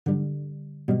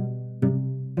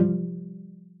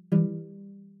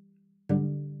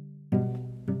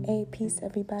Hey, peace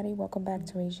everybody. Welcome back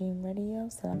to Regime Radio.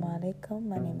 Assalamu alaikum.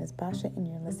 My name is Basha and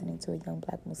you're listening to a young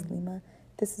black Muslima.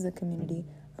 This is a community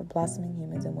of blossoming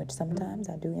humans in which sometimes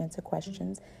I do answer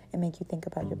questions and make you think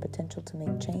about your potential to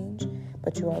make change,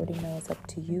 but you already know it's up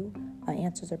to you. My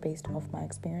answers are based off my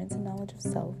experience and knowledge of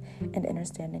self and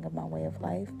understanding of my way of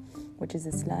life, which is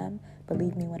Islam.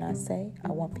 Believe me when I say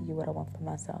I want for you what I want for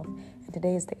myself. And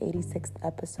today is the 86th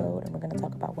episode and we're going to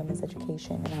talk about women's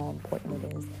education and how important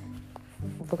it is.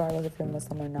 Regardless if you're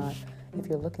Muslim or not, if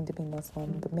you're looking to be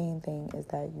Muslim, the main thing is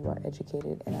that you are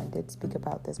educated, and I did speak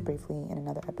about this briefly in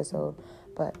another episode,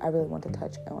 but I really want to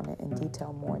touch on it in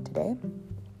detail more today.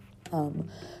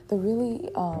 The really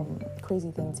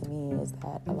crazy thing to me is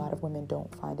that a lot of women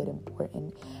don't find it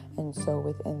important, and so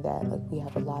within that, we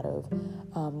have a lot of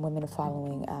women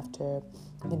following after,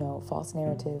 false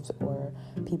narratives or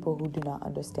people who do not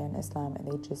understand Islam, and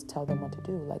they just tell them what to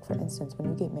do. Like, for instance, when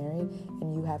you get married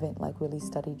and you haven't really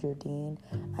studied your deen,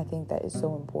 I think that it's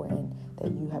so important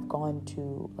that you have gone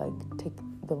to take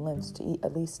the lengths to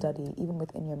at least study, even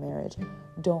within your marriage.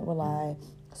 Don't rely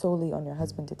solely on your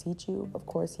husband to teach you. Of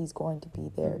course, he's going to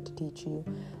be there to teach you.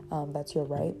 That's your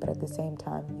right. But at the same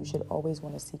time, you should always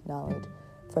want to seek knowledge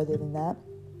further than that,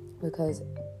 because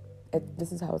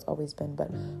this is how it's always been.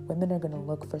 But women are going to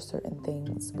look for certain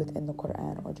things within the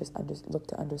Quran, or just look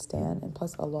to understand. And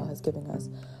plus, Allah has given us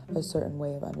a certain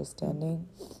way of understanding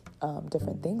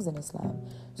different things in Islam.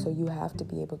 So you have to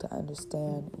be able to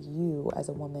understand, you as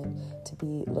a woman, to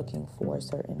be looking for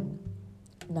certain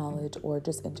knowledge, or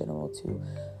just in general to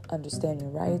understand your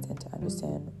rights and to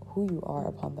understand who you are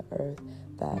upon the earth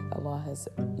that Allah has,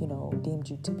 deemed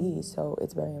you to be. So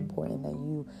it's very important that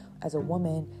you as a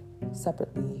woman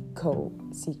separately go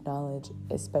seek knowledge,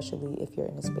 especially if you're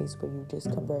in a space where you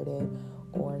just converted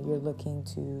or you're looking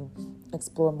to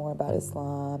explore more about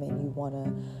Islam and you want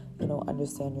to,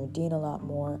 understand your deen a lot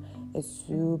more. It's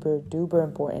super duper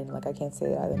important. I can't say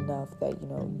that enough, that,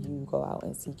 you go out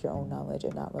and seek your own knowledge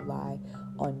and not rely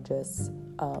on just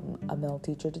a male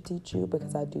teacher to teach you,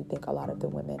 because I do think a lot of the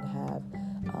women have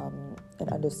an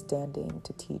understanding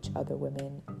to teach other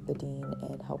women the deen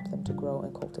and help them to grow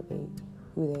and cultivate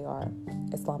who they are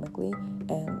Islamically,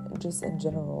 and just in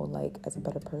general, as a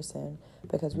better person,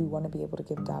 because we want to be able to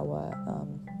give dawah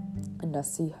and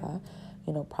nasiha,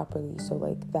 properly. So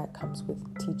that comes with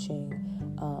teaching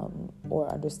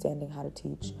or understanding how to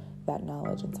teach that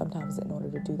knowledge. And sometimes in order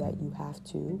to do that, you have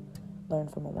to learn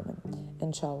from a woman,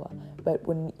 inshallah. But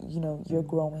when, you're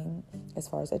growing as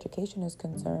far as education is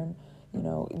concerned,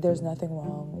 there's nothing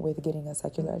wrong with getting a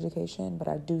secular education, but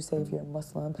I do say, if you're a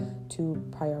Muslim, to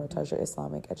prioritize your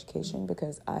Islamic education,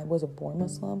 because I was a born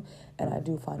Muslim, and I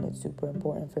do find it super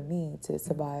important for me to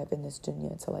survive in this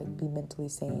dunya, to be mentally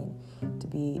sane, to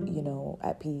be,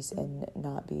 at peace and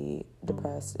not be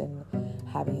depressed and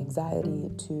having anxiety,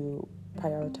 to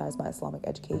prioritize my Islamic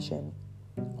education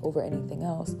over anything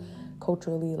else.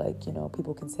 Culturally,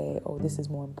 people can say, oh, this is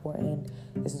more important,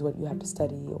 this is what you have to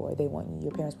study, or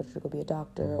your parents want you to go be a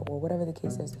doctor, or whatever the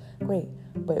case is. Great.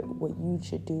 But what you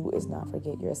should do is not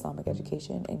forget your Islamic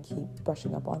education and keep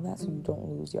brushing up on that, so you don't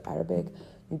lose your Arabic,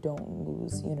 you don't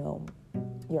lose,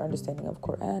 your understanding of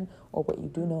Quran, or what you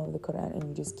do know of the Quran, and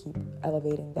you just keep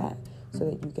elevating that so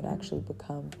that you can actually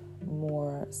become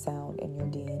more sound in your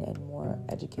deen and more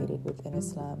educated within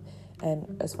Islam.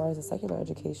 And as far as the secular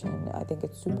education, I think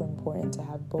it's super important to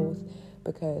have both,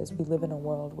 because we live in a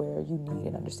world where you need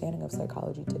an understanding of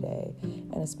psychology today,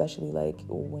 and especially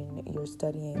when you're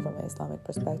studying from an Islamic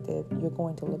perspective, you're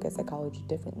going to look at psychology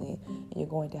differently, and you're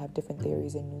going to have different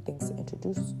theories and new things to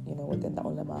introduce, within the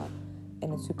ulama.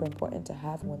 And it's super important to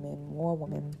have more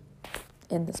women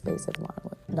in the space of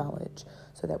knowledge,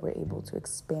 so that we're able to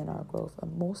expand our growth.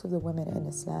 And most of the women in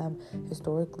Islam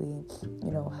historically,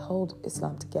 held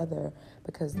Islam together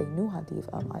because they knew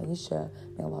hadith. Aisha,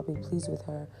 may Allah be pleased with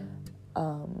her,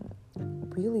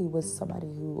 really was somebody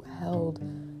who held,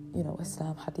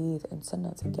 Islam, hadith, and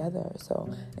sunnah together. So,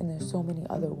 and there's so many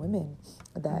other women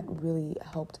that really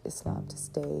helped Islam to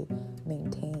stay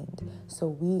maintained. So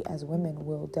we as women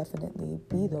will definitely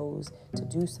be those to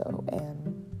do so.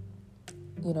 And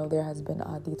there has been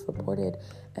hadith reported,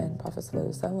 and Prophet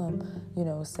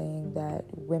ﷺ, saying that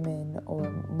women, or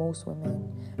most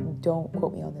women, don't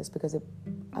quote me on this, because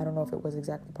I don't know if it was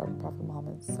exactly Prophet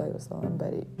Muhammad ﷺ,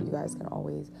 but you guys can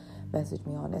always message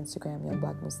me on Instagram, Young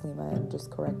Black Muslima, and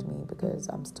just correct me, because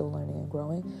I'm still learning and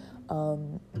growing.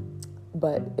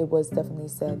 But it was definitely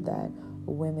said that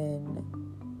women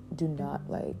do not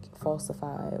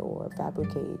falsify or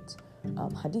fabricate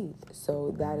hadith.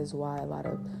 So that is why a lot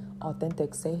of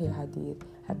authentic Sahih hadith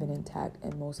have been intact,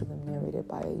 and most of them narrated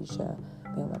by Aisha,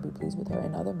 may Allah be pleased with her,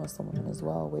 and other Muslim women as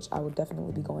well, which I will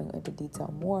definitely be going into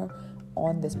detail more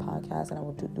on this podcast, and I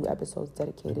will do episodes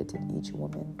dedicated to each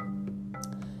woman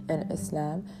in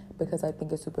Islam, because I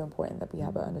think it's super important that we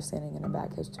have an understanding and a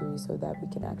back history so that we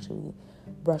can actually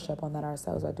brush up on that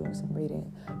ourselves by doing some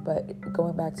reading. But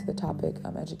going back to the topic,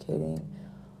 educating,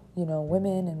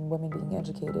 women and women being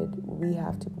educated, we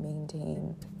have to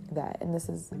maintain that. And this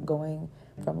is going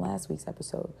from last week's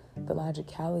episode. The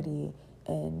logicality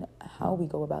and how we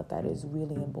go about that is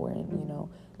really important,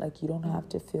 like you don't have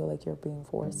to feel like you're being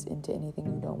forced into anything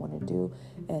you don't want to do.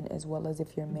 And as well as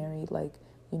if you're married, like,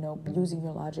 using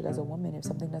your logic as a woman, if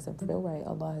something doesn't feel right,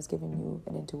 Allah has given you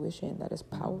an intuition that is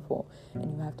powerful, and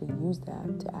you have to use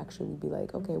that to actually be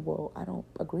like, okay, well, I don't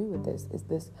agree with this. Is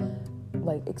this,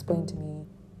 like, explain to me,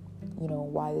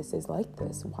 why this is like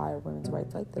this? Why are women's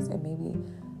rights like this? And maybe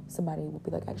somebody will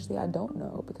be like, actually, I don't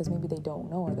know, because maybe they don't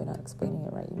know or they're not explaining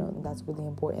it right. And that's really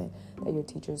important, that your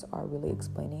teachers are really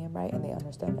explaining it right and they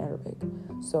understand Arabic.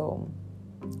 So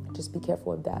just be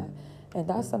careful of that. And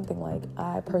that's something, like,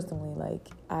 I personally, like,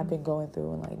 I've been going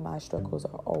through, and, like, my struggles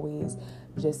are always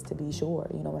just to be sure,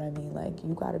 you know what I mean? Like,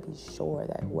 you got to be sure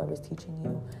that whoever's teaching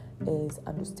you is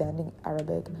understanding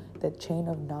Arabic, the chain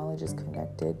of knowledge is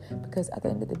connected, because at the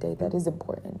end of the day, that is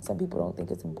important. Some people don't think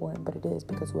it's important, but it is,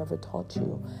 because whoever taught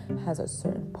you has a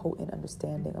certain potent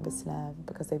understanding of Islam,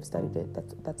 because they've studied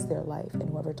it. That's their life, and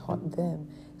whoever taught them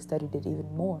studied it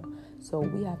even more. So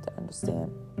we have to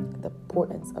understand the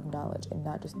importance of knowledge and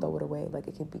not just throw it away like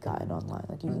it can be gotten online.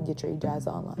 Like, you can get your ijazah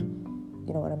online.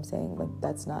 You know what I'm saying? Like,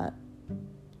 that's not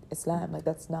Islam. Like,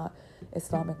 that's not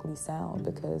Islamically sound,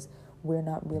 because we're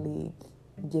not really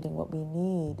getting what we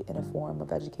need in a form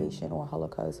of education or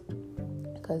halaqas,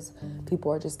 because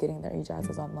people are just getting their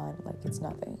ijazahs online like it's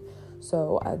nothing.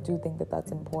 So I do think that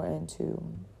that's important to,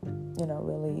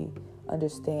 really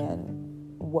understand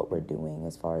what we're doing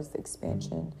as far as the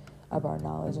expansion of our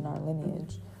knowledge and our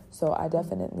lineage. So I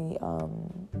definitely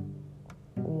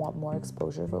want more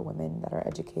exposure for women that are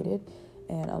educated,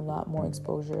 and a lot more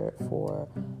exposure for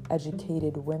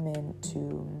educated women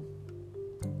to,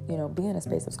 be in a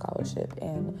space of scholarship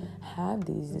and have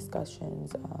these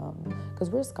discussions, because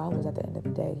we're scholars at the end of the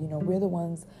day. We're the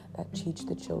ones that teach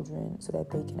the children so that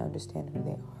they can understand who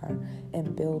they are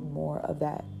and build more of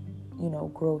that,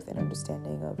 growth and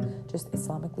understanding of just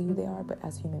Islamically who they are, but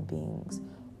as human beings,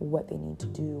 what they need to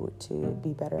do to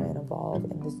be better and evolve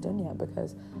in this dunya.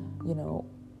 Because,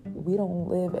 we don't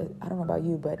live, I don't know about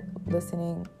you, but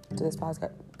listening to this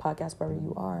podcast wherever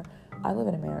you are, I live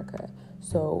in America.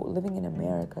 So living in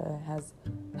America has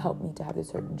helped me to have this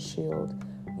certain shield.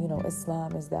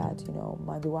 Islam is that,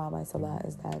 my dua, my salah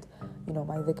is that,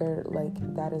 my dhikr,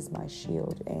 like, that is my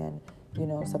shield. And,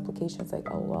 supplications, like,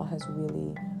 Allah has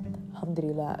really,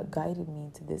 alhamdulillah, guided me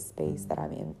to this space that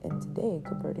I'm in today,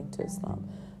 converting to Islam.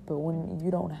 But when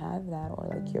you don't have that, or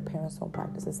like your parents don't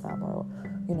practice Islam, or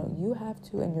you have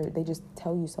to, and they just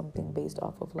tell you something based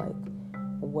off of like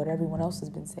what everyone else has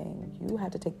been saying, you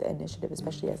have to take the initiative,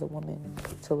 especially as a woman,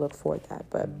 to look for that.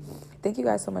 But thank you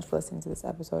guys so much for listening to this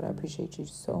episode. I appreciate you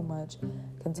so much.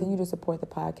 Continue to support the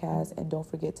podcast, and don't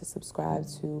forget to subscribe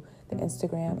to the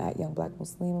Instagram at Young Black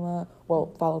Muslima.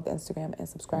 Well, follow the Instagram and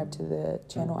subscribe to the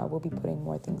channel. I will be putting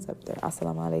more things up there.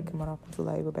 Assalamu alaikum wa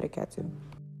rahmatullahi wa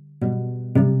barakatuh.